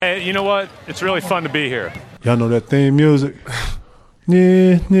you know what? It's really fun to be here. Y'all know that theme music?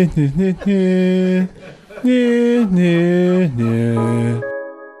 Yeah, yeah, yeah, yeah, yeah, yeah, yeah.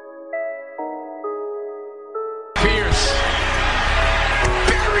 Pierce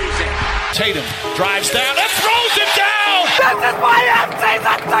buries it. Tatum drives down and throws it down. This is my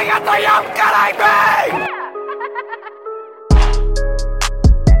in-season ticket to you kidding me?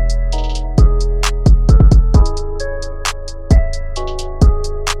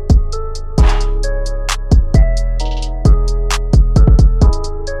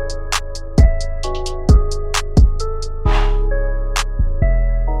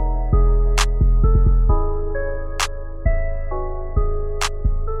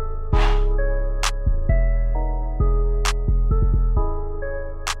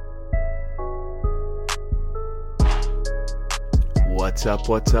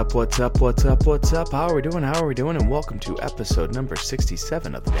 What's up? How are we doing? And welcome to episode number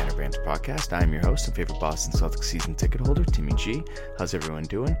 67 of the Banner Banter podcast. I'm your host and favorite Boston Celtics season ticket holder, Timmy G. How's everyone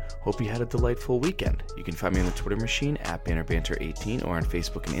doing? Hope you had a delightful weekend. You can find me on the Twitter machine at BannerBanter18 or on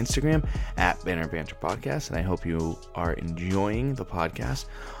Facebook and Instagram at Banner Banter Podcast. And I hope you are enjoying the podcast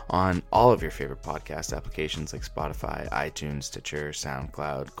on all of your favorite podcast applications like Spotify, iTunes, Stitcher,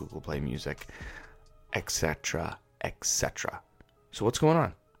 SoundCloud, Google Play Music, etc. So what's going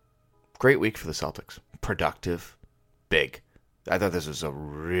on? Great week for the Celtics. Productive. Big. I thought this was a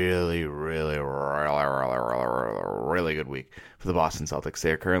really good week for the Boston Celtics.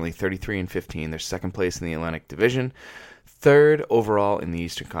 They are currently 33-15. They're second place in the Atlantic Division. Third overall in the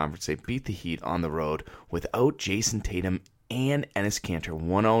Eastern Conference. They beat the Heat on the road without Jason Tatum and Enes Kanter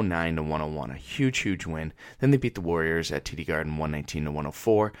 109-101. A huge win. Then they beat the Warriors at TD Garden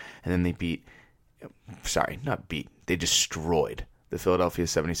 119-104. And then they they destroyed the Philadelphia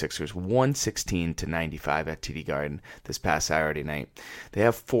 76ers 116-95 at TD Garden this past Saturday night. They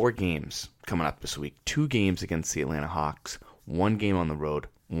have 4 games coming up this week. 2 games against the Atlanta Hawks, 1 game on the road,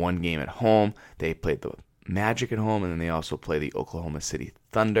 1 game at home. They played the Magic at home, and then they also play the Oklahoma City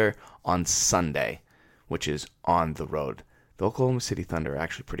Thunder on Sunday, which is on the road. The Oklahoma City Thunder are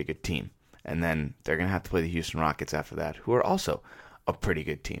actually a pretty good team. And then they're going to have to play the Houston Rockets after that, who are also a pretty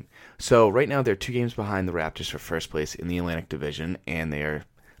good team. So right now they're 2 games behind the Raptors for first place in the Atlantic Division, and they are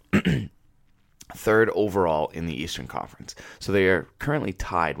third overall in the Eastern Conference. So they are currently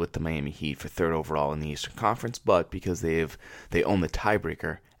tied with the Miami Heat for third overall in the Eastern Conference, but because they own the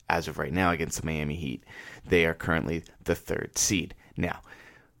tiebreaker as of right now against the Miami Heat, they are currently the 3rd seed. Now,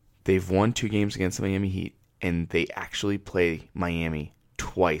 they've won 2 games against the Miami Heat, and they actually play Miami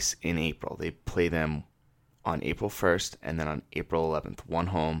twice in April. They play them on April 1st and then on April 11th. 1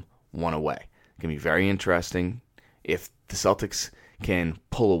 home, 1 away. It's going to be very interesting. If the Celtics can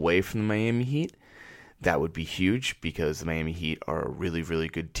pull away from the Miami Heat, that would be huge because the Miami Heat are a really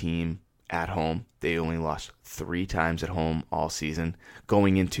good team at home. They only lost 3 times at home all season.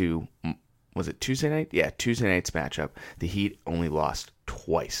 Going into, was it Tuesday night? Yeah, Tuesday night's matchup. The Heat only lost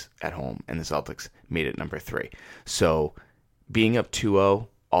twice at home, and the Celtics made it number 3. So being up 2-0,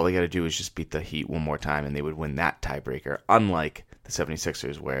 all they got to do is just beat the Heat one more time, and they would win that tiebreaker, unlike the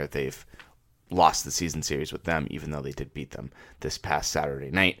 76ers, where they've lost the season series with them, even though they did beat them this past Saturday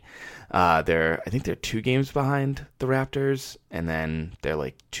night. I think they're 2 games behind the Raptors, and then they're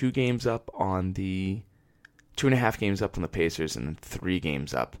like 2 games up on the 2.5 games up on the Pacers, and then 3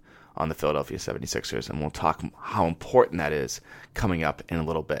 games up on the Philadelphia 76ers, and we'll talk how important that is coming up in a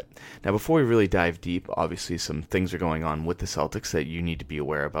little bit. Now, before we really dive deep, obviously some things are going on with the Celtics that you need to be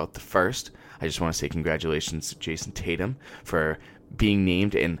aware about. The first, I just want to say congratulations to Jason Tatum for being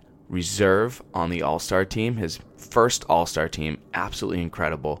named in reserve on the All-Star team, his first All-Star team. Absolutely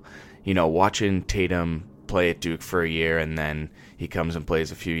incredible. You know, watching Tatum play at Duke for a year and then he comes and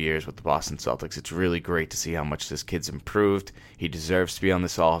plays a few years with the Boston Celtics. It's really great to see how much this kid's improved. He deserves to be on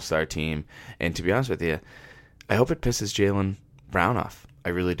this All-Star team. And to be honest with you, I hope it pisses Jaylen Brown off. I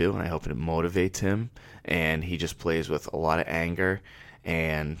really do, and I hope it motivates him. And he just plays with a lot of anger,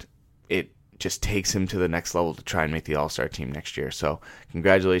 and it just takes him to the next level to try and make the All-Star team next year. So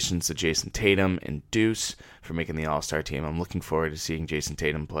congratulations to Jason Tatum and Deuce for making the All-Star team. I'm looking forward to seeing Jason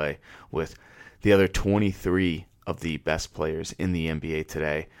Tatum play with the other 23 of the best players in the NBA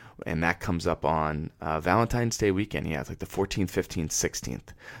today, and that comes up on Valentine's Day weekend. Yeah, it's like the 14th, 15th,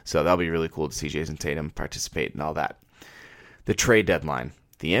 16th. So that'll be really cool to see Jason Tatum participate in all that. The trade deadline.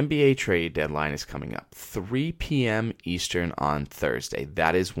 The NBA trade deadline is coming up. 3 p.m. Eastern on Thursday.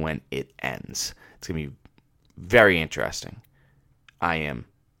 That is when it ends. It's going to be very interesting. I am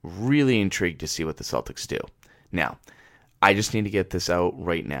really intrigued to see what the Celtics do. Now, I just need to get this out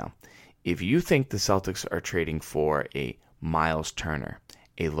right now. If you think the Celtics are trading for a Miles Turner,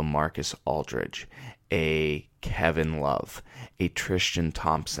 a LaMarcus Aldridge, a Kevin Love, a Tristan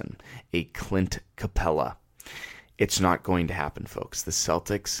Thompson, a Clint Capella. It's not going to happen, folks. The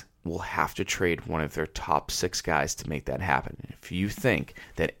Celtics will have to trade one of their top 6 guys to make that happen. If you think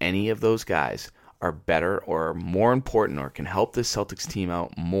that any of those guys are better or more important or can help this Celtics team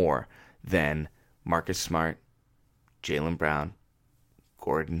out more than Marcus Smart, Jaylen Brown,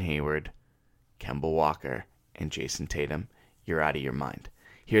 Gordon Hayward, Kemba Walker, and Jason Tatum, you're out of your mind.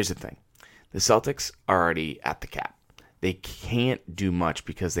 Here's the thing. The Celtics are already at the cap. They can't do much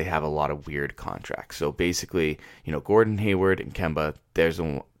because they have a lot of weird contracts. So basically, Gordon Hayward and Kemba, they're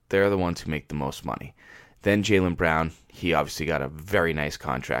the ones who make the most money. Then Jaylen Brown, he obviously got a very nice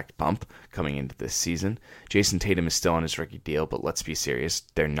contract bump coming into this season. Jason Tatum is still on his rookie deal, but let's be serious.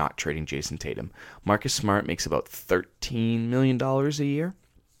 They're not trading Jason Tatum. Marcus Smart makes about $13 million a year.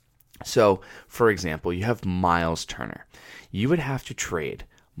 So, for example, you have Miles Turner. You would have to trade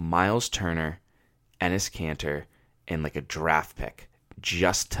Miles Turner, Enes Kanter, and like a draft pick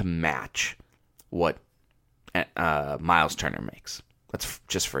just to match what Miles Turner makes. That's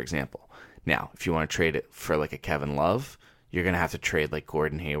just for example. Now, if you want to trade it for like a Kevin Love, you're going to have to trade like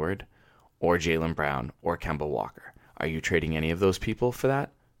Gordon Hayward or Jaylen Brown or Kemba Walker. Are you trading any of those people for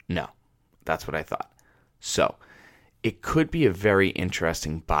that? No. That's what I thought. So, it could be a very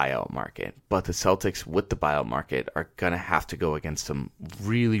interesting buyout market, but the Celtics with the buyout market are going to have to go against some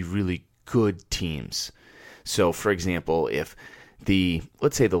really, really good teams. So, for example, if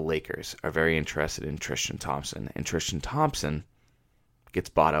let's say the Lakers are very interested in Tristan Thompson, and Tristan Thompson gets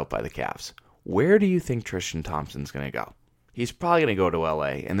bought out by the Cavs, where do you think Tristan Thompson's going to go? He's probably going to go to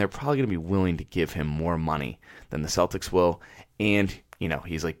LA, and they're probably going to be willing to give him more money than the Celtics will. And,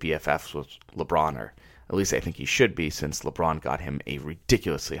 he's like BFFs with LeBron, or at least I think he should be, since LeBron got him a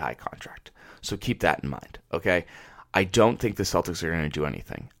ridiculously high contract. So keep that in mind, okay? I don't think the Celtics are going to do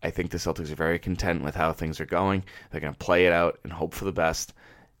anything. I think the Celtics are very content with how things are going. They're going to play it out and hope for the best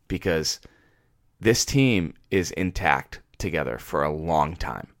because this team is intact together for a long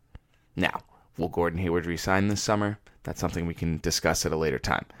time. Now, will Gordon Hayward resign this summer? That's something we can discuss at a later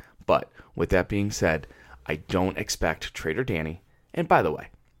time. But with that being said, I don't expect Trader Danny. And by the way,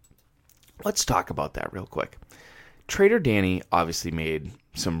 let's talk about that real quick. Trader Danny obviously made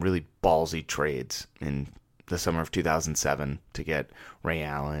some really ballsy trades in the summer of 2007 to get Ray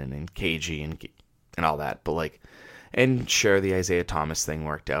Allen and KG and all that. But and sure, the Isaiah Thomas thing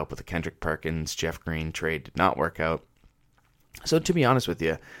worked out, but the Kendrick Perkins, Jeff Green trade did not work out. So to be honest with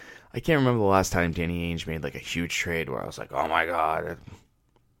you, I can't remember the last time Danny Ainge made a huge trade where I was like, oh my God,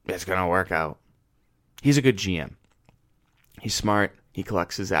 it's going to work out. He's a good GM. He's smart. He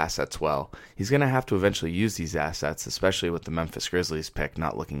collects his assets well. He's going to have to eventually use these assets, especially with the Memphis Grizzlies pick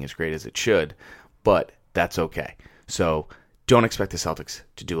not looking as great as it should, but that's okay. So don't expect the Celtics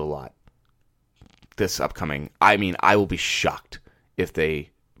to do a lot this upcoming. I will be shocked if they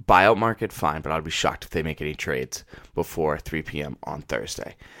buyout market, fine, but I'd be shocked if they make any trades before 3 p.m. on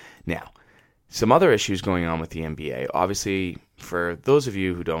Thursday. Now, some other issues going on with the NBA. Obviously, for those of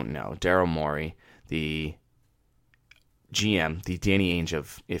you who don't know, Daryl Morey, the GM, the Danny Ainge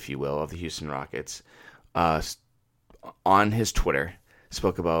of, if you will, of the Houston Rockets, on his Twitter,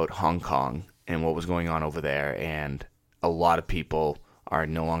 spoke about Hong Kong and what was going on over there, and a lot of people are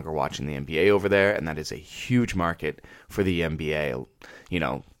no longer watching the NBA over there, and that is a huge market for the NBA.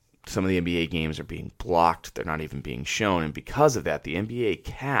 Some of the NBA games are being blocked. They're not even being shown, and because of that, the NBA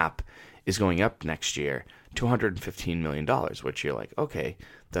cap is going up next year to $115 million, which you're like, okay,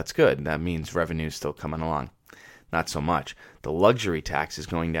 that's good. That means revenue's still coming along. Not so much. The luxury tax is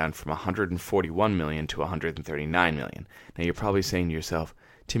going down from $141 million to $139 million. Now, you're probably saying to yourself,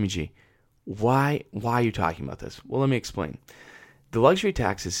 Timmy G, why are you talking about this? Well, let me explain. The luxury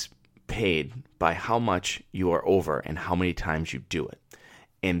tax is paid by how much you are over and how many times you do it.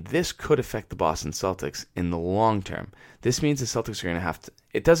 And this could affect the Boston Celtics in the long term. This means the Celtics are going to have to...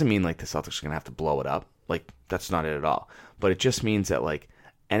 It doesn't mean the Celtics are going to have to blow it up. That's not it at all. But it just means that, Enes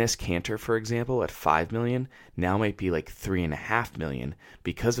Kanter, for example, at $5 million, now might be $3.5 million.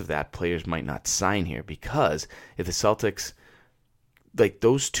 Because of that, players might not sign here. Because if the Celtics...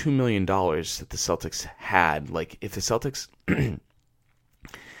 those $2 million that the Celtics had, if the Celtics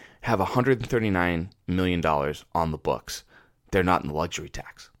have $139 million on the books, they're not in the luxury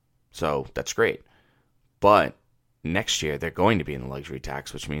tax. So that's great. But next year, they're going to be in the luxury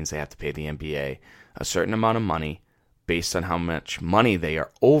tax, which means they have to pay the NBA a certain amount of money based on how much money they are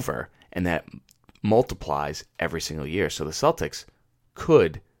over, and that multiplies every single year. So the Celtics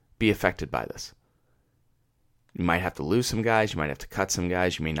could be affected by this. You might have to lose some guys. You might have to cut some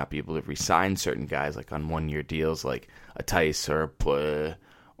guys. You may not be able to re-sign certain guys, like on one-year deals, like a Tice or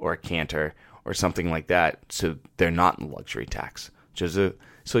a Cantor or something like that. So they're not in luxury tax.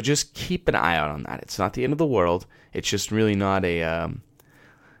 So just keep an eye out on that. It's not the end of the world. It's just really not like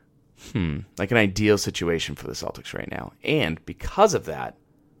an ideal situation for the Celtics right now. And because of that,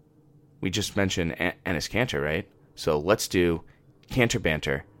 we just mentioned Enes Kanter, right? So let's do Cantor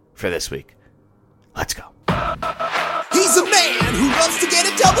Banter for this week. Let's go. He's a man who loves to get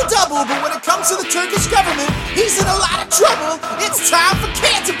a double-double, but when it comes to the Turkish government, he's in a lot of trouble. It's time for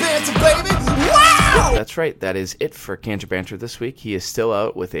Cantor Banter, baby! Wow! That's right. That is it for Cantor Banter this week. He is still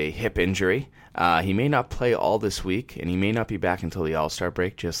out with a hip injury. He may not play all this week, and he may not be back until the All-Star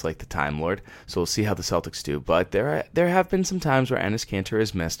break, just like the Time Lord. So we'll see how the Celtics do. But there have been some times where Enes Kanter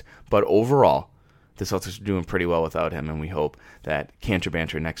is missed. But overall, the Celtics are doing pretty well without him, and we hope that Cantor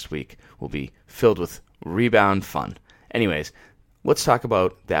Banter next week will be filled with rebound fun. Anyways, let's talk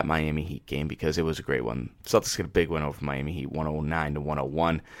about that Miami Heat game because it was a great one. Celtics get a big win over Miami Heat,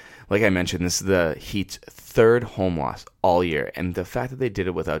 109-101. Like I mentioned, this is the Heat's third home loss all year, and the fact that they did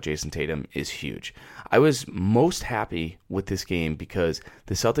it without Jason Tatum is huge. I was most happy with this game because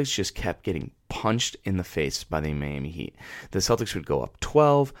the Celtics just kept getting punched in the face by the Miami Heat. The Celtics would go up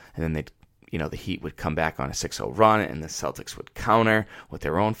 12, and then the Heat would come back on a 6-0 run, and the Celtics would counter with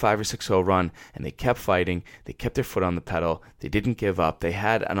their own 5 or 6-0 run, and they kept fighting. They kept their foot on the pedal. They didn't give up. They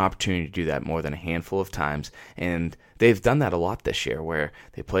had an opportunity to do that more than a handful of times, and they've done that a lot this year where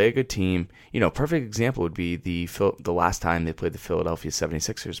they play a good team. Perfect example would be the last time they played the Philadelphia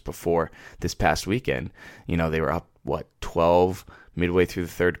 76ers before this past weekend. They were up, 12 midway through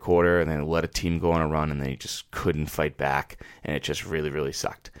the third quarter, and then let a team go on a run, and they just couldn't fight back, and it just really, really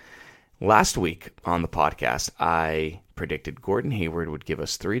sucked. Last week on the podcast, I predicted Gordon Hayward would give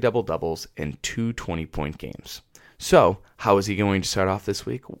us 3 double-doubles and 2 20-point games. So, how is he going to start off this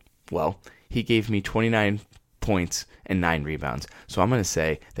week? Well, he gave me 29 points and 9 rebounds. So I'm going to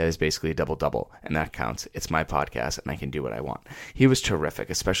say that is basically a double-double, and that counts. It's my podcast, and I can do what I want. He was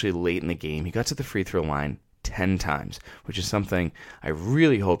terrific, especially late in the game. He got to the free throw line 10 times, which is something I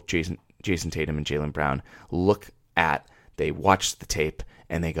really hope Jason Tatum and Jaylen Brown look at. They watch the tape,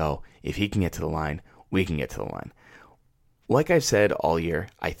 and they go, if he can get to the line, we can get to the line. Like I've said all year,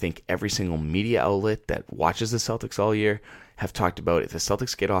 I think every single media outlet that watches the Celtics all year have talked about if the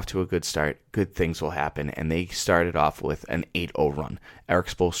Celtics get off to a good start, good things will happen, and they started off with an 8-0 run. Erik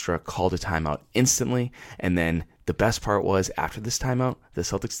Spoelstra called a timeout instantly, and then the best part was after this timeout, the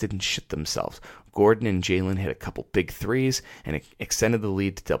Celtics didn't shit themselves. Gordon and Jaylen hit a couple big threes, and it extended the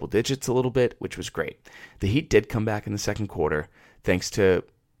lead to double digits a little bit, which was great. The Heat did come back in the second quarter, thanks to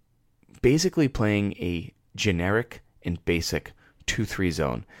basically playing a generic and basic 2-3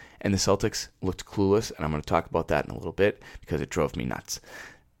 zone. And the Celtics looked clueless, and I'm going to talk about that in a little bit because it drove me nuts.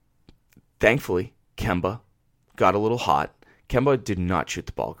 Thankfully, Kemba got a little hot. Kemba did not shoot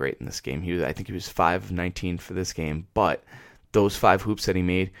the ball great in this game. I think he was 5 of 19 for this game, but those 5 hoops that he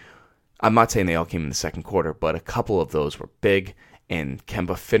made, I'm not saying they all came in the second quarter, but a couple of those were big, and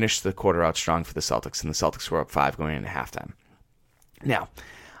Kemba finished the quarter out strong for the Celtics, and the Celtics were up 5 going into halftime. Now,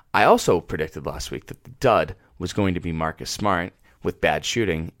 I also predicted last week that the dud was going to be Marcus Smart with bad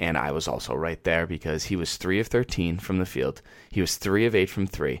shooting, and I was also right there because he was 3 of 13 from the field. He was 3 of 8 from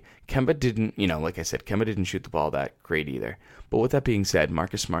 3. Kemba didn't, like I said, Kemba didn't shoot the ball that great either. But with that being said,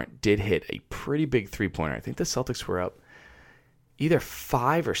 Marcus Smart did hit a pretty big three-pointer. I think the Celtics were up either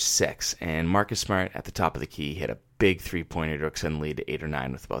 5 or 6, and Marcus Smart at the top of the key hit a big three-pointer to extend the lead to 8 or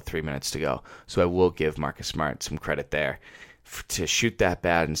 9 with about 3 minutes to go. So I will give Marcus Smart some credit there. To shoot that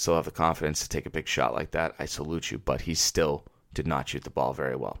bad and still have the confidence to take a big shot like that, I salute you, but he still did not shoot the ball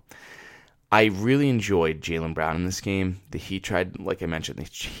very well. I really enjoyed Jaylen Brown in this game. The Heat tried, like I mentioned,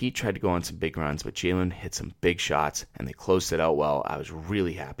 to go on some big runs, but Jaylen hit some big shots, and they closed it out well. I was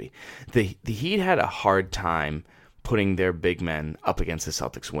really happy. The Heat had a hard time putting their big men up against the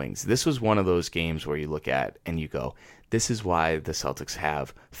Celtics' wings. This was one of those games where you look at and you go, this is why the Celtics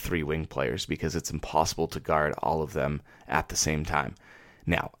have 3 wing players, because it's impossible to guard all of them at the same time.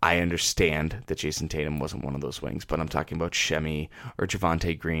 Now, I understand that Jason Tatum wasn't one of those wings, but I'm talking about Shemi or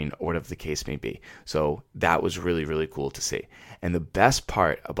Javonte Green or whatever the case may be. So that was really, really cool to see. And the best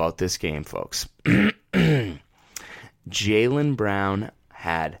part about this game, folks, Jaylen Brown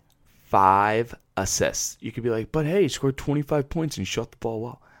had 5 assists. You could be like, but hey, he scored 25 points and shot the ball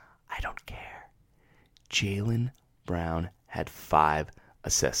well. I don't care. Jaylen Brown had 5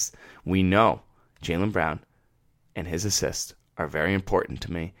 assists. We know Jaylen Brown and his assists are very important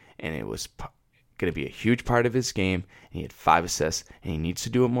to me, and it was going to be a huge part of his game, and he had 5 assists, and he needs to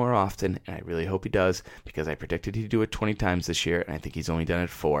do it more often, and I really hope he does, because I predicted he'd do it 20 times this year, and I think he's only done it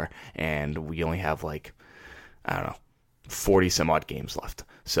 4, and we only have 40 some odd games left.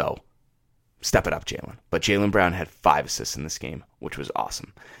 So step it up, Jaylen. But Jaylen Brown had 5 assists in this game, which was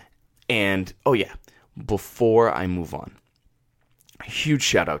awesome. And, before I move on, a huge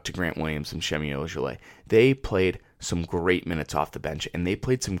shout out to Grant Williams and Semi Ojeleye. They played some great minutes off the bench, and they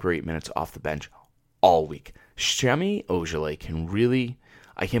played some great minutes off the bench all week. Semi Ojeleye can really,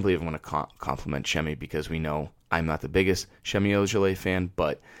 I can't believe I'm going to compliment Semi, because we know I'm not the biggest Semi Ojeleye fan,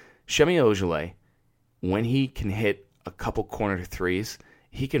 but Semi Ojeleye, when he can hit a couple corner threes,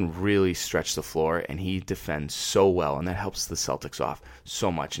 he can really stretch the floor, and he defends so well, and that helps the Celtics off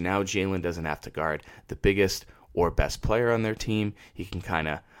so much. Now Jaylen doesn't have to guard the biggest or best player on their team. He can kind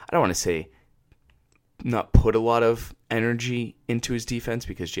of, I don't want to say not put a lot of energy into his defense,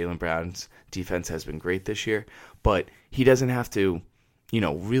 because Jaylen Brown's defense has been great this year, but he doesn't have to,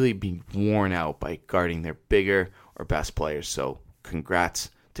 really be worn out by guarding their bigger or best players. So congrats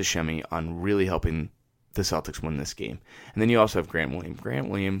to Shemi on really helping the Celtics win this game. And then you also have Grant Williams. Grant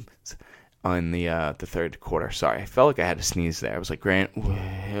Williams on the third quarter. Sorry, I felt like I had to sneeze there. I was like, Grant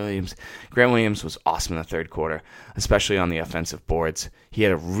Williams. Grant Williams was awesome in the third quarter, especially on the offensive boards. He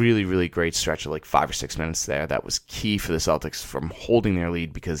had a really, really great stretch of 5 or 6 minutes there. That was key for the Celtics from holding their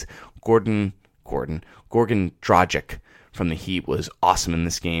lead, because Goran Dragic from the Heat was awesome in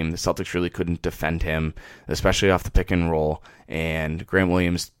this game. The Celtics really couldn't defend him, especially off the pick and roll. And Grant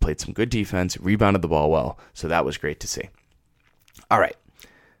Williams played some good defense, rebounded the ball well, so that was great to see. All right.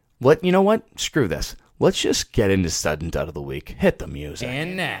 You know what? Screw this. Let's just get into Stud and Dud of the Week. Hit the music.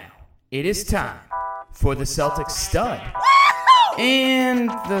 And now, it is time for the Celtics Stud and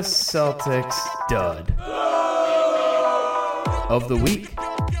the Celtics Dud of the Week.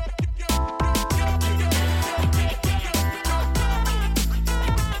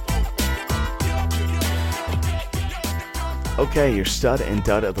 Okay, your Stud and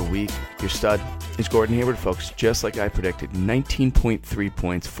Dud of the Week. Your stud is Gordon Hayward, folks, just like I predicted. 19.3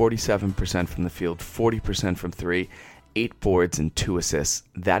 points, 47% from the field, 40% from 3, 8 boards, and 2 assists.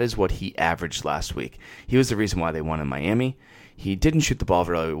 That is what he averaged last week. He was the reason why they won in Miami. He didn't shoot the ball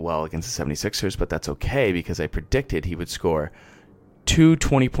very well against the 76ers, but that's okay, because I predicted he would score 2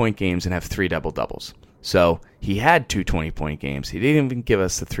 20-point games and have 3 double-doubles. So he had 2 20-point games. He didn't even give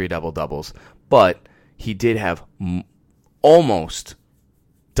us the 3 double-doubles, but he did have almost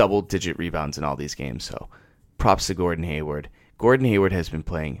double-digit rebounds in all these games. So props to Gordon Hayward. Gordon Hayward has been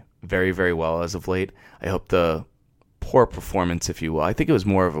playing very, very well as of late. I hope the poor performance, if you will, I think it was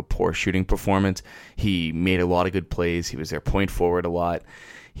more of a poor shooting performance. He made a lot of good plays. He was their point forward a lot.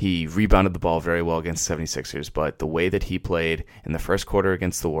 He rebounded the ball very well against the 76ers, but the way that he played in the first quarter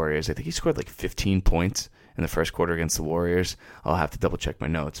against the Warriors, I think he scored 15 points in the first quarter against the Warriors. I'll have to double-check my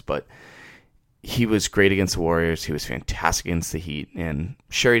notes, but he was great against the Warriors. He was fantastic against the Heat. And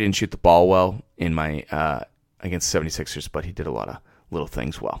sure, he didn't shoot the ball well in my against the 76ers, but he did a lot of little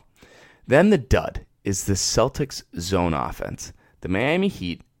things well. Then the dud is the Celtics zone offense. The Miami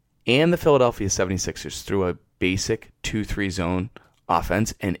Heat and the Philadelphia 76ers threw a basic 2-3 zone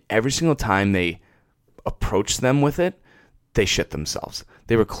offense, and every single time they approached them with it, they shit themselves.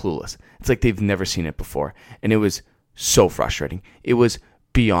 They were clueless. It's like they've never seen it before. And it was so frustrating. It was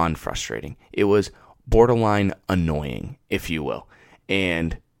beyond frustrating. It was borderline annoying, if you will.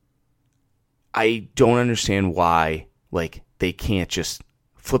 And I don't understand why they can't just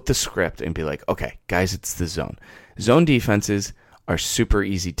flip the script and be like, okay, guys, it's the zone. Zone defenses are super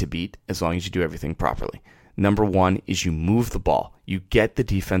easy to beat as long as you do everything properly. Number one is you move the ball. You get the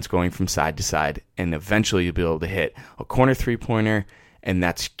defense going from side to side, and eventually you'll be able to hit a corner three-pointer. And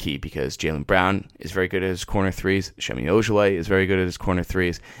that's key, because Jaylen Brown is very good at his corner threes. Semi Ojeleye is very good at his corner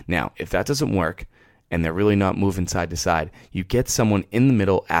threes. Now, if that doesn't work, and they're really not moving side to side, you get someone in the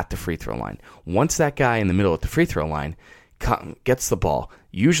middle at the free throw line. Once that guy in the middle at the free throw line gets the ball,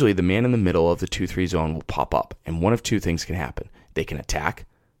 usually the man in the middle of the 2-3 zone will pop up. And one of two things can happen. They can attack.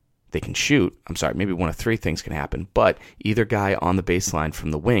 They can shoot. Maybe one of 3 things can happen. But either guy on the baseline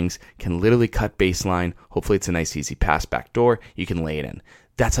from the wings can literally cut baseline. Hopefully it's a nice, easy pass back door. You can lay it in.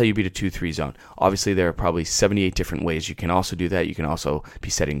 That's how you beat a 2-3 zone. Obviously, there are probably 78 different ways you can also do that. You can also be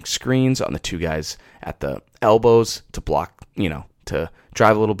setting screens on the 2 guys at the elbows to block, to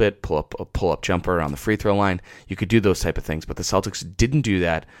drive a little bit, pull up a pull-up jumper on the free throw line. You could do those type of things. But the Celtics didn't do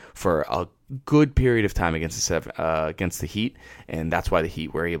that for a good period of time against the Heat, and that's why the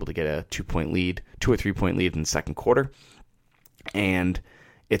Heat were able to get a 2 or 3-point lead in the second quarter. And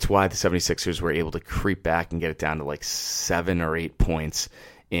it's why the 76ers were able to creep back and get it down to 7 or 8 points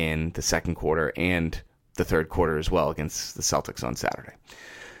in the second quarter and the third quarter as well against the Celtics on Saturday.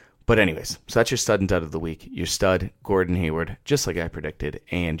 But anyways, so that's your stud and dud of the week. Your stud, Gordon Hayward, just like I predicted,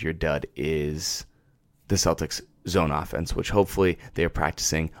 and your dud is the Celtics zone offense, which hopefully they're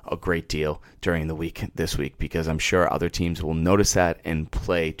practicing a great deal during the week this week, because I'm sure other teams will notice that and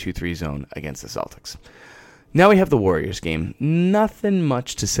play 2-3 zone against the Celtics. Now we have the Warriors game. Nothing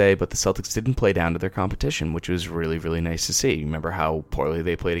much to say, but the Celtics didn't play down to their competition, which was really, really nice to see. Remember how poorly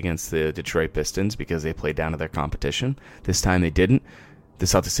they played against the Detroit Pistons because they played down to their competition? This time they didn't. The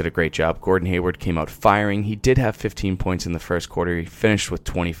Celtics did a great job. Gordon Hayward came out firing. He did have 15 points in the first quarter. He finished with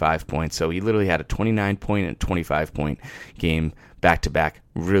 25 points. So he literally had a 29-point and 25-point game back-to-back.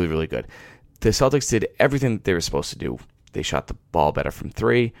 Really, really good. The Celtics did everything that they were supposed to do. They shot the ball better from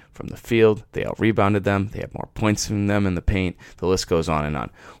three, from the field. They out-rebounded them. They had more points from them in the paint. The list goes on and on.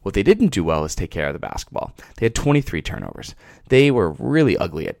 What they didn't do well is take care of the basketball. They had 23 turnovers. They were really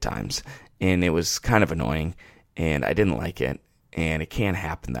ugly at times, and it was kind of annoying, and I didn't like it. And it can't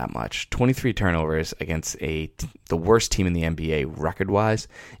happen that much. 23 turnovers against the worst team in the NBA record-wise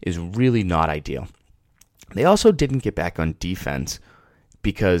is really not ideal. They also didn't get back on defense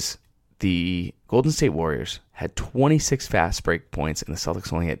because the Golden State Warriors had 26 fast break points and the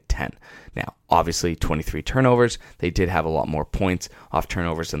Celtics only had 10. Now, obviously, 23 turnovers. They did have a lot more points off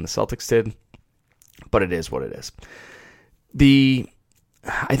turnovers than the Celtics did, but it is what it is.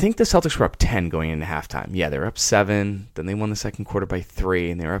 I think the Celtics were up 10 going into halftime. Yeah, they were up 7. Then they won the second quarter by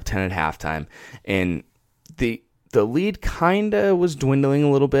 3, and they were up 10 at halftime. And the lead kind of was dwindling a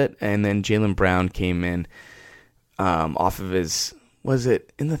little bit, and then Jaylen Brown came in off of his, was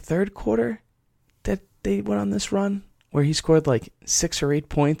it in the third quarter that they went on this run where he scored like 6 or 8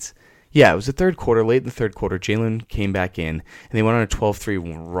 points? Yeah, it was the third quarter. Late in the third quarter, Jaylen came back in, and they went on a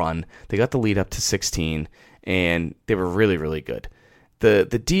 12-3 run. They got the lead up to 16, and they were really, really good. The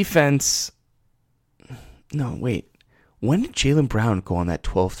defense, no, wait. When did Jaylen Brown go on that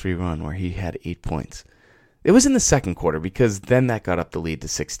 12-3 run where he had 8 points? It was in the second quarter because then that got up the lead to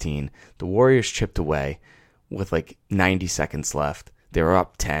 16. The Warriors chipped away with like 90 seconds left. They were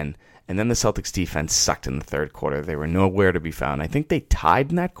up 10. And then the Celtics defense sucked in the third quarter. They were nowhere to be found. I think they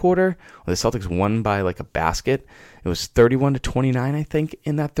tied in that quarter. The Celtics won by like a basket. It was 31-29, I think,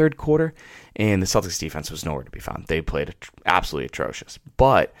 in that third quarter. And the Celtics defense was nowhere to be found. They played absolutely atrocious.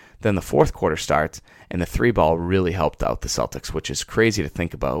 But then the fourth quarter starts, and the 3-ball really helped out the Celtics, which is crazy to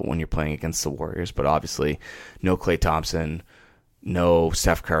think about when you're playing against the Warriors. But obviously, no Klay Thompson, no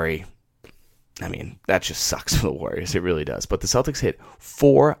Steph Curry. I mean, that just sucks for the Warriors. It really does. But the Celtics hit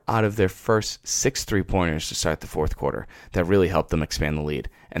 4 out of their first 6 3-pointers to start the fourth quarter. That really helped them expand the lead,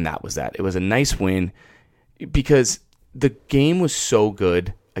 and that was that. It was a nice win because the game was so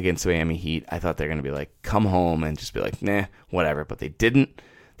good against the Miami Heat. I thought they were going to be like, come home and just be like, nah, whatever. But they didn't.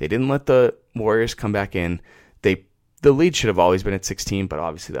 They didn't let the Warriors come back in. The lead should have always been at 16, but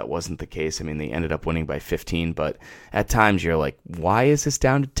obviously that wasn't the case. I mean, they ended up winning by 15, but at times you're like, why is this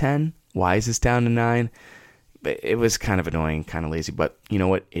down to 10? Why is this down to 9? It was kind of annoying, kind of lazy, but you know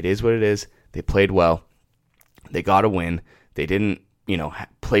what? It is what it is. They played well. They got a win. They didn't,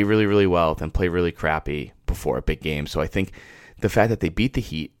 play really, really well, then play really crappy before a big game. So I think the fact that they beat the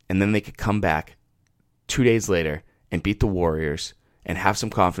Heat and then they could come back 2 days later and beat the Warriors and have some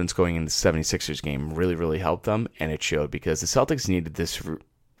confidence going into the 76ers game really, really helped them, and it showed because the Celtics needed this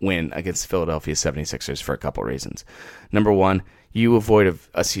win against the Philadelphia 76ers for a couple reasons. Number one, you avoid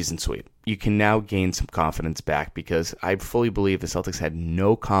a season sweep. You can now gain some confidence back because I fully believe the Celtics had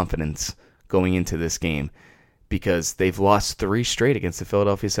no confidence going into this game because they've lost 3 straight against the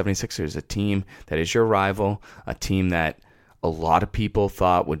Philadelphia 76ers, a team that is your rival, a team that a lot of people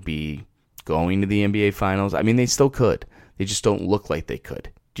thought would be going to the NBA Finals. I mean, they still could. They just don't look like they could.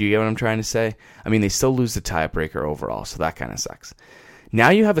 Do you get what I'm trying to say? I mean, they still lose the tiebreaker overall, so that kind of sucks. Now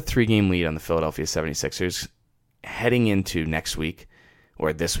you have a 3-game lead on the Philadelphia 76ers heading into next week,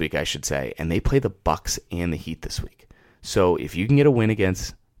 or this week, I should say, and they play the Bucks and the Heat this week. So if you can get a win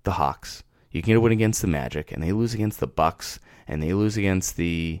against the Hawks, you can get a win against the Magic, and they lose against the Bucks, and they lose against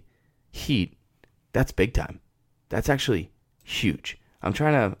the Heat, that's big time. That's actually huge. I'm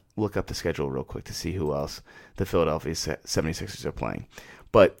trying to look up the schedule real quick to see who else the Philadelphia 76ers are playing.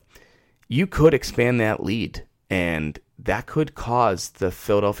 But you could expand that lead, and that could cause the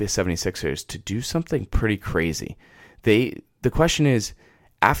Philadelphia 76ers to do something pretty crazy. The question is,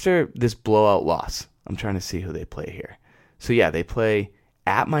 after this blowout loss, I'm trying to see who they play here. So yeah, they play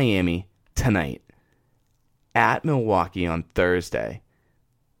at Miami tonight, at Milwaukee on Thursday.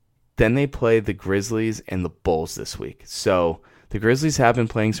 Then they play the Grizzlies and the Bulls this week. So The Grizzlies have been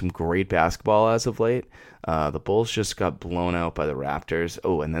playing some great basketball as of late. The Bulls just got blown out by the Raptors.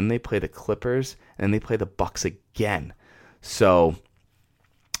 Oh, and then they play the Clippers, and then they play the Bucks again. So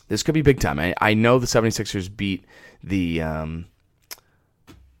this could be big time. I know the 76ers beat the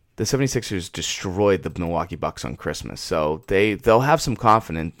 76ers destroyed the Milwaukee Bucks on Christmas. So they'll have some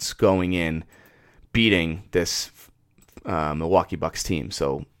confidence going in beating this Milwaukee Bucks team.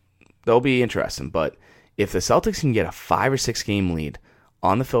 So they'll be interesting. But if the Celtics can get a 5 or 6 game lead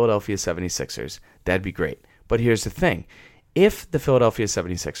on the Philadelphia 76ers, that'd be great. But here's the thing. If the Philadelphia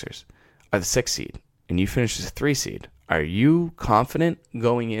 76ers are the 6th seed and you finish as a 3 seed, are you confident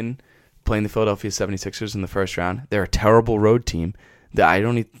going in playing the Philadelphia 76ers in the first round? They're a terrible road team.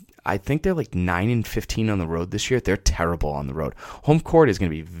 I think they're like 9-15 on the road this year. They're terrible on the road. Home court is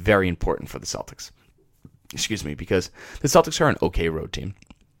going to be very important for the Celtics. Excuse me, because the Celtics are an okay road team.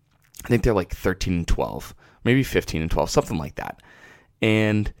 I think they're like 13-12, maybe 15-12, something like that.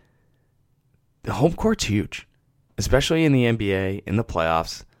 And the home court's huge, especially in the NBA, in the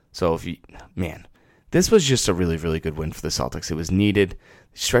playoffs. So this was just a really, really good win for the Celtics. It was needed.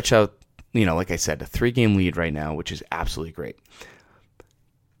 Stretch out, like I said, a 3-game lead right now, which is absolutely great.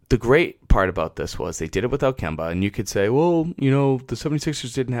 The great part about this was they did it without Kemba, and you could say, well, the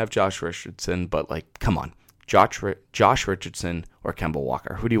 76ers didn't have Josh Richardson, but come on. Josh Richardson or Kemba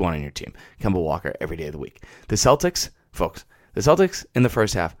Walker. Who do you want on your team? Kemba Walker every day of the week. The Celtics in the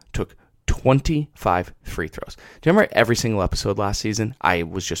first half took 25 free throws. Do you remember every single episode last season? I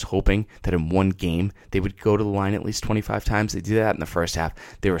was just hoping that in one game they would go to the line at least 25 times. They did that in the first half.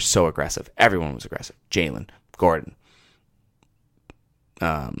 They were so aggressive. Everyone was aggressive. Jalen, Gordon.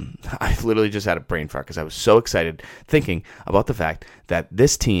 I literally just had a brain fart because I was so excited thinking about the fact that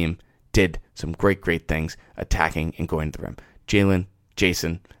this team did some great things attacking and going to the rim. Jalen,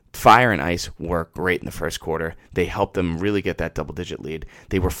 Jason, Fire and Ice were great in the first quarter. They helped them really get that double-digit lead.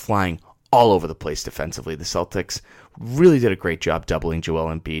 They were flying all over the place defensively. The Celtics really did a great job doubling Joel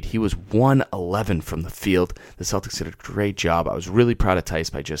Embiid. He was 1-11 from the field. The Celtics did a great job. I was really proud of Tice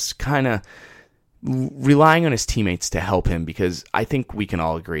by just kind of relying on his teammates to help him, because I think we can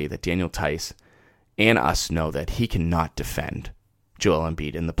all agree that Daniel Tice and us know that he cannot defend Joel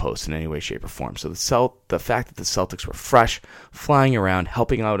Embiid in the post in any way, shape, or form. So the fact that the Celtics were fresh, flying around,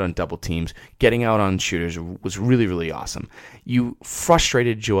 helping out on double teams, getting out on shooters was really, really awesome. You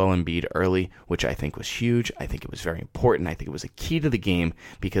frustrated Joel Embiid early, which I think was huge. I think it was very important. I think it was a key to the game,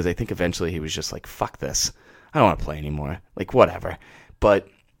 because I think eventually he was just like, fuck this. I don't want to play anymore. Whatever. But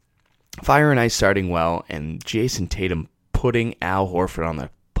Fire and Ice starting well, and Jason Tatum putting Al Horford on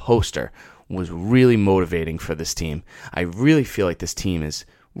the poster was really motivating for this team. I really feel like this team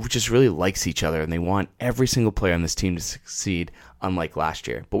just really likes each other, and they want every single player on this team to succeed, unlike last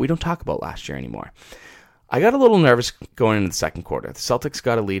year. But we don't talk about last year anymore. I got a little nervous going into the second quarter. The Celtics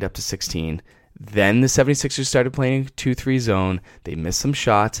got a lead up to 16. Then the 76ers started playing 2-3 zone. They missed some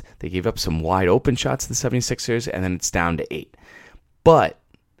shots. They gave up some wide open shots to the 76ers, and then it's down to 8. But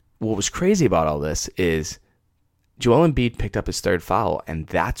what was crazy about all this is Joel Embiid picked up his third foul, and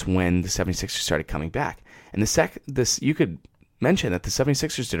that's when the 76ers started coming back. And you could mention that the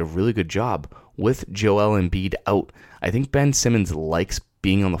 76ers did a really good job with Joel Embiid out. I think Ben Simmons likes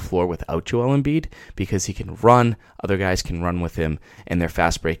being on the floor without Joel Embiid because he can run, other guys can run with him, and their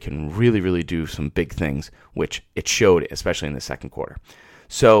fast break can really, really do some big things, which it showed, especially in the second quarter.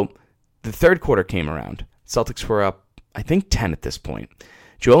 So the third quarter came around. Celtics were up, I think, 10 at this point.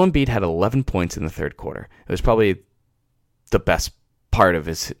 Joel Embiid had 11 points in the third quarter. It was probably the best part of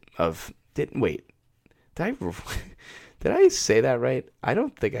did I say that right? I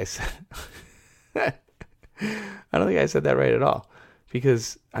don't think I said I don't think I said that right at all,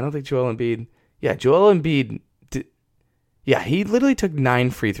 because I don't think Joel Embiid he literally took 9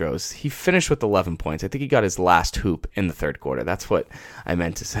 free throws. He finished with 11 points. I think he got his last hoop in the third quarter. That's what I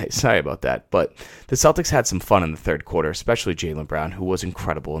meant to say. Sorry about that. But the Celtics had some fun in the third quarter, especially Jaylen Brown, who was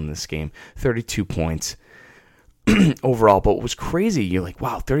incredible in this game. 32 points overall. But what was crazy, you're like,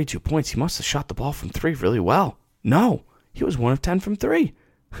 wow, 32 points. He must have shot the ball from 3 really well. No, he was 1 of 10 from 3.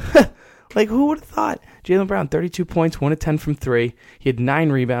 Who would have thought? Jaylen Brown, 32 points, 1 of 10 from 3. He had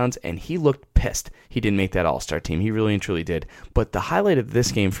 9 rebounds, and he looked pissed. He didn't make that all-star team. He really and truly did. But the highlight of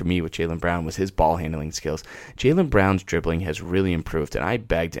this game for me with Jaylen Brown was his ball handling skills. Jaylen Brown's dribbling has really improved, and I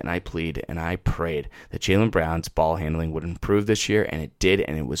begged and I pleaded and I prayed that Jaylen Brown's ball handling would improve this year, and it did,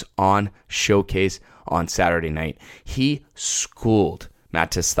 and it was on showcase on Saturday night. He schooled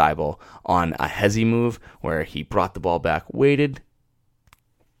Matisse Thybulle on a hezzy move where he brought the ball back, waited,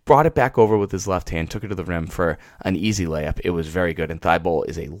 brought it back over with his left hand, took it to the rim for an easy layup. It was very good, and Thybulle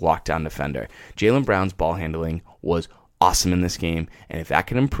is a lockdown defender. Jaylen Brown's ball handling was awesome in this game. And if that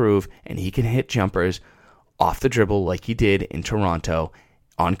can improve and he can hit jumpers off the dribble like he did in Toronto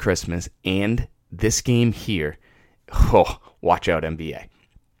on Christmas and this game here, watch out NBA.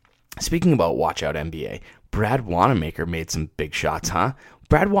 Speaking about watch out NBA, Brad Wanamaker made some big shots, huh?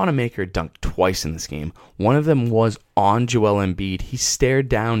 Brad Wanamaker dunked twice in this game. One of them was on Joel Embiid. He stared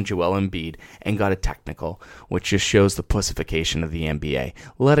down Joel Embiid and got a technical, which just shows the pussification of the NBA.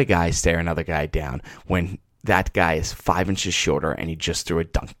 Let a guy stare another guy down when that guy is 5 inches shorter and he just threw a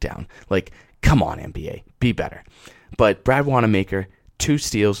dunk down. Like, come on, NBA. Be better. But Brad Wanamaker, 2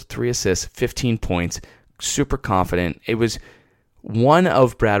 steals, 3 assists, 15 points, super confident. It was one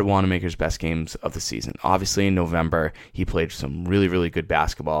of Brad Wanamaker's best games of the season. Obviously, in November, he played some really, really good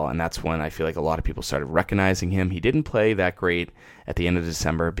basketball, and that's when I feel like a lot of people started recognizing him. He didn't play that great at the end of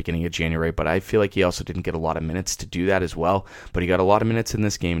December, beginning of January, but I feel like he also didn't get a lot of minutes to do that as well. But he got a lot of minutes in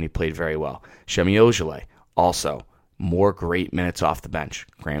this game, and he played very well. Semi Ojeleye, also, more great minutes off the bench.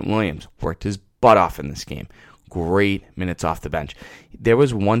 Grant Williams worked his butt off in this game. Great minutes off the bench. There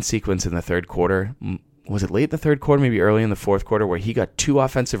was one sequence in the third quarter, was it late in the third quarter, maybe early in the fourth quarter, where he got 2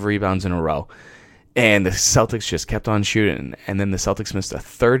 offensive rebounds in a row, and the Celtics just kept on shooting, and then the Celtics missed a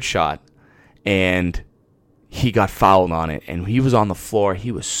third shot, and he got fouled on it, and he was on the floor.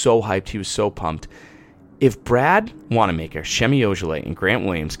 He was so hyped. He was so pumped. If Brad Wanamaker, Semi Ojeleye, and Grant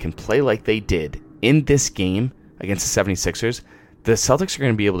Williams can play like they did in this game against the 76ers, the Celtics are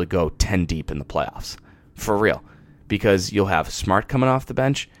going to be able to go 10 deep in the playoffs. For real. Because you'll have Smart coming off the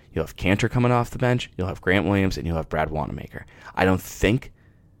bench, you'll have Cantor coming off the bench, you'll have Grant Williams, and you'll have Brad Wanamaker. I don't think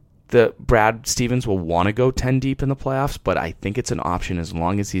the Brad Stevens will want to go 10 deep in the playoffs, but I think it's an option as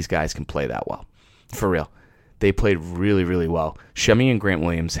long as these guys can play that well. For real. They played really, really well. Shemi and Grant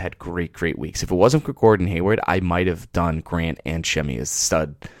Williams had great, great weeks. If it wasn't for Gordon Hayward, I might have done Grant and Shemi as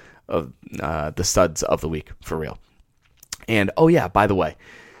the studs of the week, for real. And, oh yeah, by the way,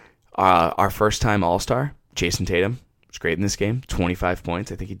 our first-time All-Star, Jason Tatum, was great in this game, 25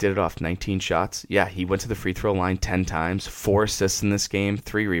 points. I think he did it off 19 shots. Yeah, he went to the free throw line 10 times, 4 assists in this game,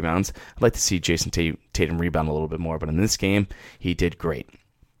 3 rebounds. I'd like to see Jason Tatum rebound a little bit more, but in this game, he did great.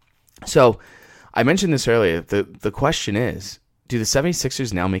 So, I mentioned this earlier. The question is, do the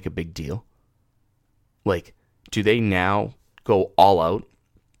 76ers now make a big deal? Like, do they now go all out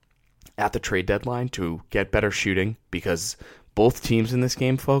at the trade deadline to get better shooting? Because both teams in this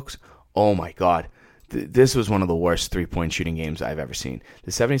game, folks, oh my God, this was one of the worst three-point shooting games I've ever seen.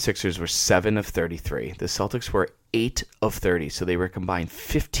 The 76ers were 7 of 33. The Celtics were 8 of 30, so they were combined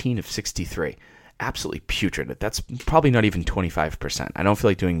 15 of 63. Absolutely putrid. That's probably not even 25%. I don't feel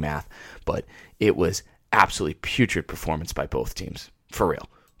like doing math, but it was absolutely putrid performance by both teams. For real.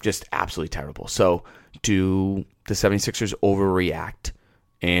 Just absolutely terrible. So do the 76ers overreact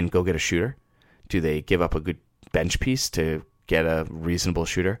and go get a shooter? Do they give up a good bench piece to get a reasonable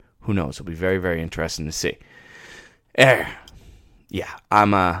shooter? Who knows? It'll be very, very interesting to see. Yeah,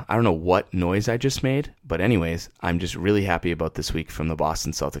 I don't know what noise I just made, but anyways, I'm just really happy about this week from the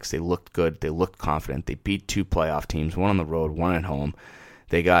Boston Celtics. They looked good. They looked confident. They beat 2 playoff teams, one on the road, one at home.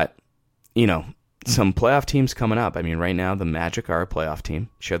 They got, some playoff teams coming up. I mean, right now, the Magic are a playoff team.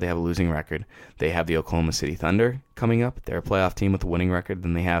 Sure, they have a losing record. They have the Oklahoma City Thunder coming up. They're a playoff team with a winning record.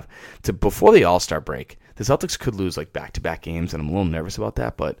 Then they have, before the All-Star break, the Celtics could lose like back-to-back games, and I'm a little nervous about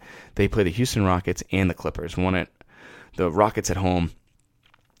that, but they play the Houston Rockets and the Clippers. The Rockets at home.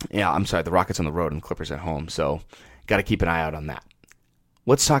 Yeah, I'm sorry, the Rockets on the road and the Clippers at home, so got to keep an eye out on that.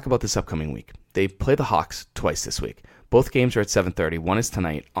 Let's talk about this upcoming week. They play the Hawks twice this week. Both games are at 7:30. One is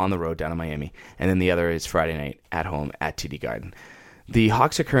tonight on the road down in Miami, and then the other is Friday night at home at TD Garden. The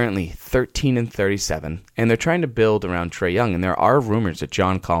Hawks are currently 13 and 37, and they're trying to build around Trae Young, and there are rumors that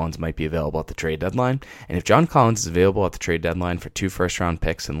John Collins might be available at the trade deadline. And if John Collins is available at the trade deadline for 2 first-round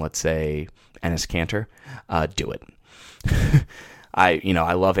picks and, let's say, Enes Kanter, do it. I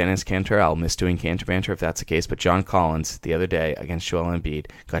love Enes Kanter. I'll miss doing Kanter banter if that's the case. But John Collins, the other day against Joel Embiid,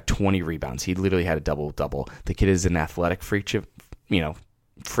 got 20 rebounds. He literally had a double-double. The kid is an athletic freak of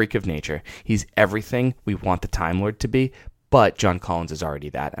nature. He's everything we want the Time Lord to be. But John Collins is already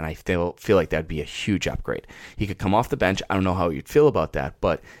that, and I feel like that'd be a huge upgrade. He could come off the bench. I don't know how you'd feel about that,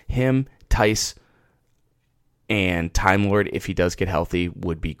 but him, Tice, and Time Lord, if he does get healthy,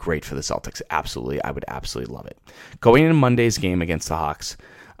 would be great for the Celtics. Absolutely. I would absolutely love it. Going into Monday's game against the Hawks,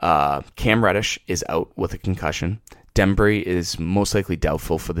 Cam Reddish is out with a concussion. Dembry is most likely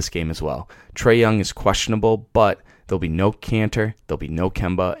doubtful for this game as well. Trae Young is questionable, but There'll be no Cantor, there'll be no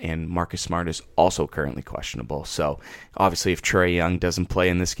Kemba, and Marcus Smart is also currently questionable. So obviously if Trae Young doesn't play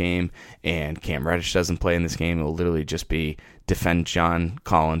in this game and Cam Reddish doesn't play in this game, it will literally just be defend John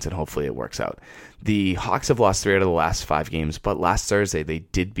Collins, and hopefully it works out. The Hawks have lost 3 out of the last 5 games, but last Thursday they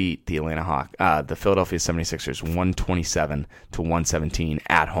did beat the Philadelphia 76ers 127-117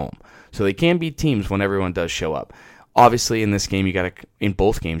 at home. So they can beat teams when everyone does show up. Obviously, in this game, in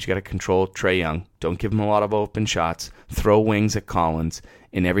both games, you got to control Trae Young. Don't give him a lot of open shots. Throw wings at Collins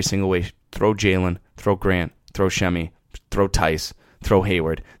in every single way. Throw Jalen, throw Grant, throw Shemi, throw Tice, throw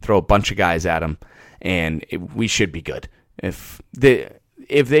Hayward, throw a bunch of guys at him, and we should be good. If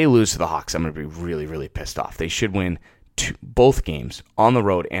they lose to the Hawks, I'm going to be really, really pissed off. They should win both games on the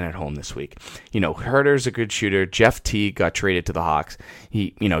road and at home this week. Herter's a good shooter. Jeff Teague got traded to the Hawks.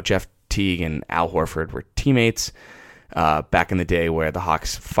 Jeff Teague and Al Horford were teammates back in the day where the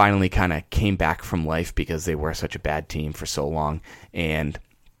Hawks finally kind of came back from life because they were such a bad team for so long. And,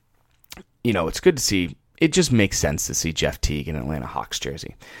 it's good to see. It just makes sense to see Jeff Teague in an Atlanta Hawks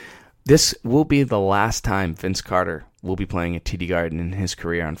jersey. This will be the last time Vince Carter will be playing at TD Garden in his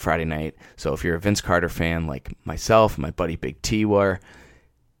career on Friday night. So if you're a Vince Carter fan like myself and my buddy Big T were,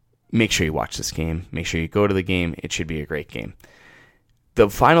 make sure you watch this game. Make sure you go to the game. It should be a great game. The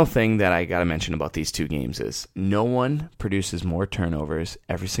final thing that I got to mention about these 2 games is no one produces more turnovers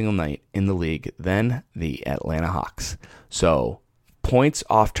every single night in the league than the Atlanta Hawks. So points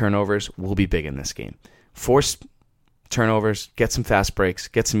off turnovers will be big in this game. Force turnovers, get some fast breaks,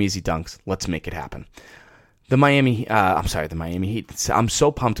 get some easy dunks. Let's make it happen. The Miami Heat. I'm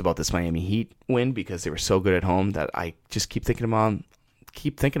so pumped about this Miami Heat win because they were so good at home that I just keep thinking about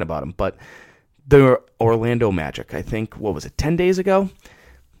them. But the Orlando Magic, I think, 10 days ago?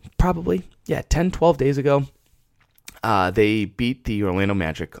 Probably. Yeah, 10, 12 days ago. They beat the Orlando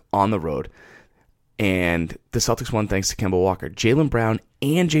Magic on the road. And the Celtics won thanks to Kemba Walker. Jaylen Brown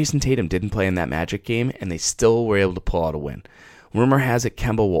and Jason Tatum didn't play in that Magic game, and they still were able to pull out a win. Rumor has it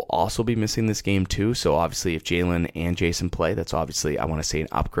Kemba will also be missing this game too, so obviously if Jaylen and Jason play, that's obviously, I want to say, an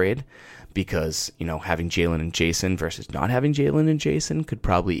upgrade because, having Jaylen and Jason versus not having Jaylen and Jason could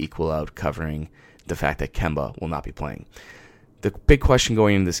probably equal out covering the fact that Kemba will not be playing. The big question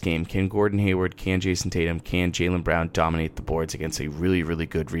going into this game, can Gordon Hayward, can Jason Tatum, can Jaylen Brown dominate the boards against a really, really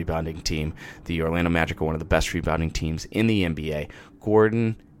good rebounding team? The Orlando Magic are one of the best rebounding teams in the NBA.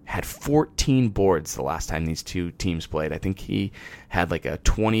 Gordon had 14 boards the last time these 2 teams played. I think he had like a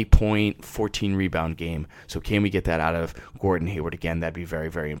 20-point, 14-rebound game. So can we get that out of Gordon Hayward again? That'd be very,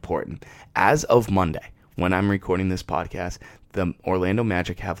 very important. As of Monday, when I'm recording this podcast, the Orlando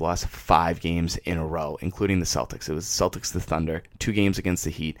Magic have lost 5 games in a row, including the Celtics. It was the Celtics, the Thunder, 2 games against the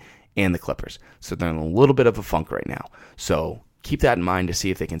Heat, and the Clippers. So they're in a little bit of a funk right now. So keep that in mind to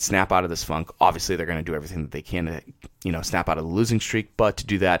see if they can snap out of this funk. Obviously, they're going to do everything that they can to, snap out of the losing streak, but to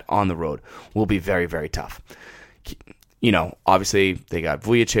do that on the road will be very, very tough. Obviously, they got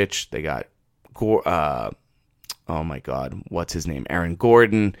Vujicic, they got, Aaron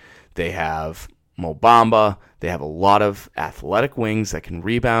Gordon, they have Mo Bamba, they have a lot of athletic wings that can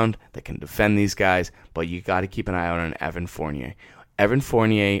rebound, that can defend these guys, but you got to keep an eye out on Evan Fournier. Evan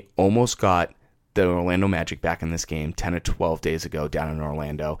Fournier almost got the Orlando Magic back in this game 10 or 12 days ago down in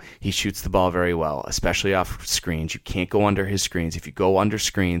Orlando. He shoots the ball very well, especially off screens. You can't go under his screens. If you go under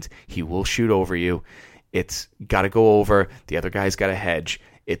screens, he will shoot over you. It's got to go over. The other guy's got to hedge.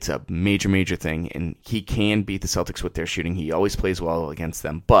 It's a major, major thing, and he can beat the Celtics with their shooting. He always plays well against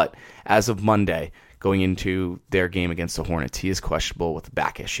them. But as of Monday, going into their game against the Hornets, he is questionable with a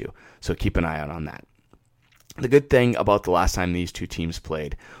back issue. So keep an eye out on that. The good thing about the last time these 2 teams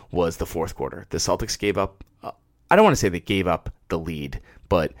played was the fourth quarter. The Celtics gave up, I don't want to say they gave up the lead,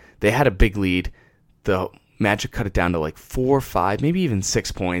 but they had a big lead. The Magic cut it down to like 4 or 5, maybe even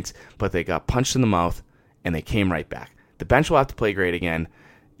 6 points, but they got punched in the mouth, and they came right back. The bench will have to play great again.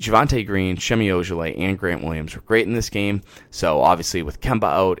 Javonte Green, Shemi Ojeleye, and Grant Williams were great in this game. So obviously with Kemba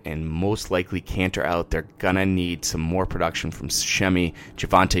out and most likely Cantor out, they're going to need some more production from Shemi,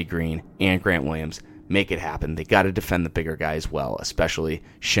 Javonte Green, and Grant Williams. Make it happen. They got to defend the bigger guys well, especially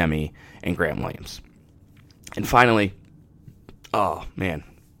Shemi and Grant Williams. And finally, oh man,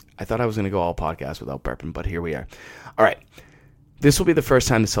 I thought I was going to go all podcast without burping, but here we are. All right. This will be the first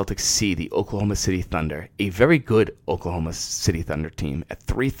time the Celtics see the Oklahoma City Thunder, a very good Oklahoma City Thunder team, at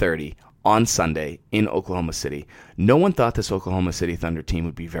 3:30 on Sunday in Oklahoma City. No one thought this Oklahoma City Thunder team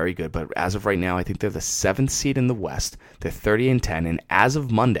would be very good, but as of right now, I think they're the 7th seed in the West. They're 30-10, and as of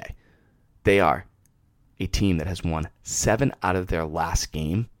Monday, they are a team that has won 7 out of their last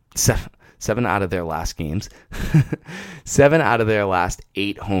game. 7 out of their last games. 7 out of their last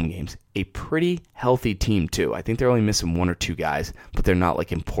 8 home games. A pretty healthy team, too. I think they're only missing 1 or 2 guys, but they're not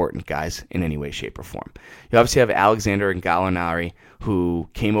like important guys in any way, shape, or form. You obviously have Alexander and Gallinari, who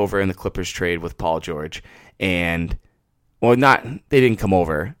came over in the Clippers trade with Paul George. And, well, they didn't come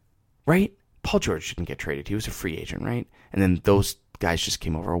over, right? Paul George didn't get traded. He was a free agent, right? And then those guys just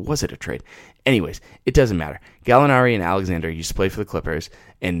came over, or was it a trade? Anyways, it doesn't matter. Gallinari and Alexander used to play for the Clippers,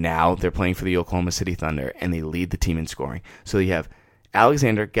 and now they're playing for the Oklahoma City Thunder, and they lead the team in scoring. So you have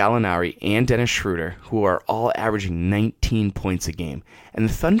Alexander, Gallinari, and Dennis Schroeder, who are all averaging 19 points a game. And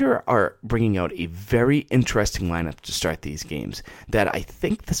the Thunder are bringing out a very interesting lineup to start these games that I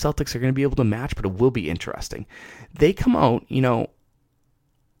think the Celtics are going to be able to match, but it will be interesting. They come out,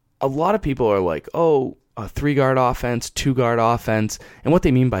 a lot of people are like, oh, a 3-guard offense, 2-guard offense. And what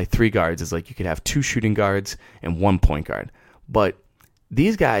they mean by 3 guards is like you could have 2 shooting guards and 1 point guard. But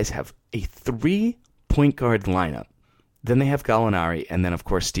these guys have a 3-point guard lineup. Then they have Gallinari, and then, of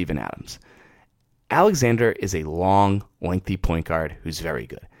course, Steven Adams. Alexander is a long, lengthy point guard who's very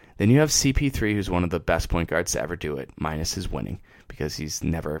good. Then you have CP3, who's one of the best point guards to ever do it, minus his winning, because he's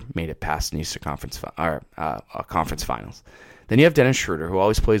never made it past an Eastern Conference conference finals. Then you have Dennis Schroeder, who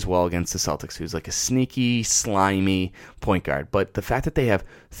always plays well against the Celtics, who's like a sneaky, slimy point guard. But the fact that they have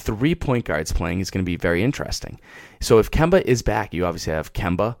 3 point guards playing is going to be very interesting. So if Kemba is back, you obviously have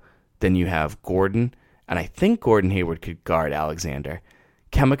Kemba. Then you have Gordon. And I think Gordon Hayward could guard Alexander.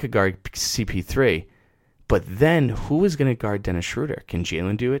 Kemba could guard CP3. But then who is going to guard Dennis Schroeder? Can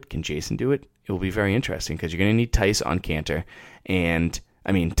Jalen do it? Can Jason do it? It will be very interesting because you're going to need Tice on Cantor.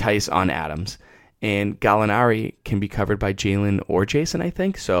 Tice on Adams. And Gallinari can be covered by Jalen or Jason, I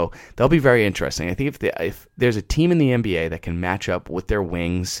think. So that'll be very interesting. I think if there's a team in the NBA that can match up with their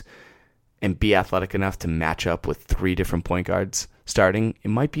wings and be athletic enough to match up with 3 different point guards starting, it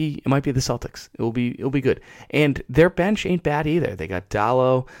might be the Celtics. It'll be good. And their bench ain't bad either. They got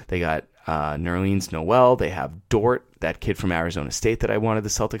Dallo, they got Nerlens Noel, they have Dort, that kid from Arizona State that I wanted the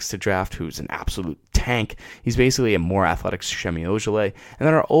Celtics to draft, who's an absolute tank. He's basically a more athletic Semi Ojeleye. And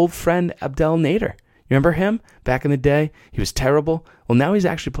then our old friend Abdel Nader. You remember him back in the day? He was terrible. Well, now he's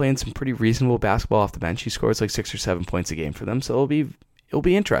actually playing some pretty reasonable basketball off the bench. He scores like 6 or 7 points a game for them, so it'll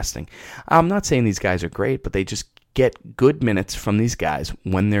be interesting. I'm not saying these guys are great, but they just get good minutes from these guys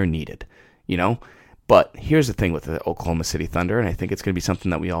when they're needed, But here's the thing with the Oklahoma City Thunder, and I think it's going to be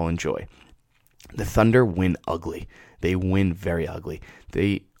something that we all enjoy. The Thunder win ugly. They win very ugly.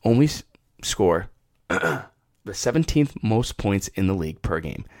 They only score the 17th most points in the league per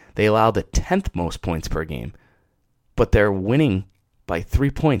game. They allow the 10th most points per game, but they're winning by 3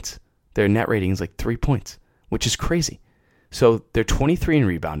 points. Their net rating is like 3 points, which is crazy. So they're 23 in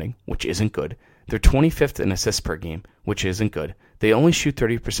rebounding, which isn't good. They're 25th in assists per game, which isn't good. They only shoot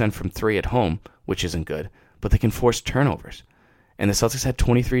 30% from 3 at home, which isn't good, but they can force turnovers. And the Celtics had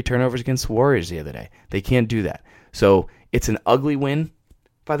 23 turnovers against the Warriors the other day. They can't do that. So it's an ugly win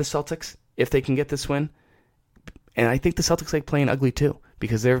by the Celtics if they can get this win. And I think the Celtics like playing ugly too,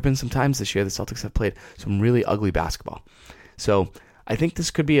 because there have been some times this year the Celtics have played some really ugly basketball. So I think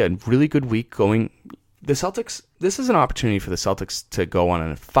this could be a really good week going. The Celtics, this is an opportunity for the Celtics to go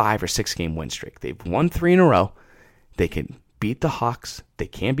on a 5 or 6 game win streak. They've won 3 in a row. They can beat the Hawks. They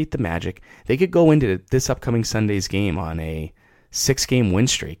can beat the Magic. They could go into this upcoming Sunday's game on a 6-game win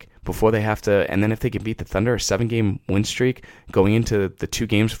streak before they have to, and then if they can beat the Thunder, a 7-game win streak going into the 2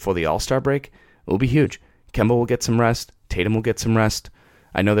 games before the All-Star break, it will be huge. Kemba will get some rest. Tatum will get some rest.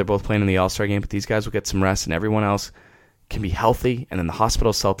 I know they're both playing in the All-Star game, but these guys will get some rest, and everyone else can be healthy, and then the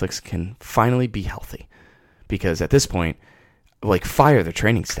hospital Celtics can finally be healthy. Because at this point, fire their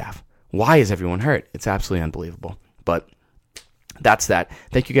training staff. Why is everyone hurt? It's absolutely unbelievable. But that's that.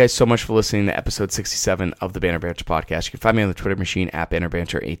 Thank you guys so much for listening to episode 67 of the Banner Banter podcast. You can find me on the Twitter machine at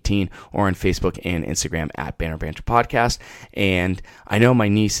BannerBanter18 or on Facebook and Instagram at Banner Banter Podcast. And I know my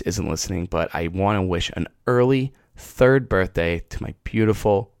niece isn't listening, but I want to wish an early 3rd birthday to my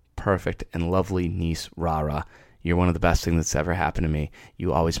beautiful, perfect, and lovely niece, Rara. You're one of the best things that's ever happened to me.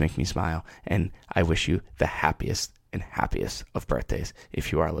 You always make me smile, and I wish you the happiest and happiest of birthdays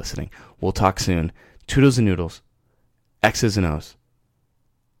if you are listening. We'll talk soon. Toodles and noodles. X's and O's.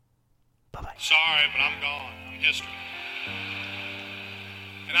 Bye-bye. Sorry, but I'm gone. I'm history.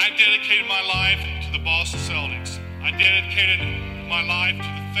 And I dedicated my life to the Boston Celtics. I dedicated my life to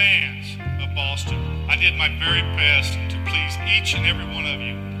the fans of Boston. I did my very best to please each and every one of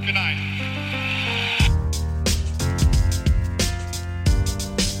you. Good night.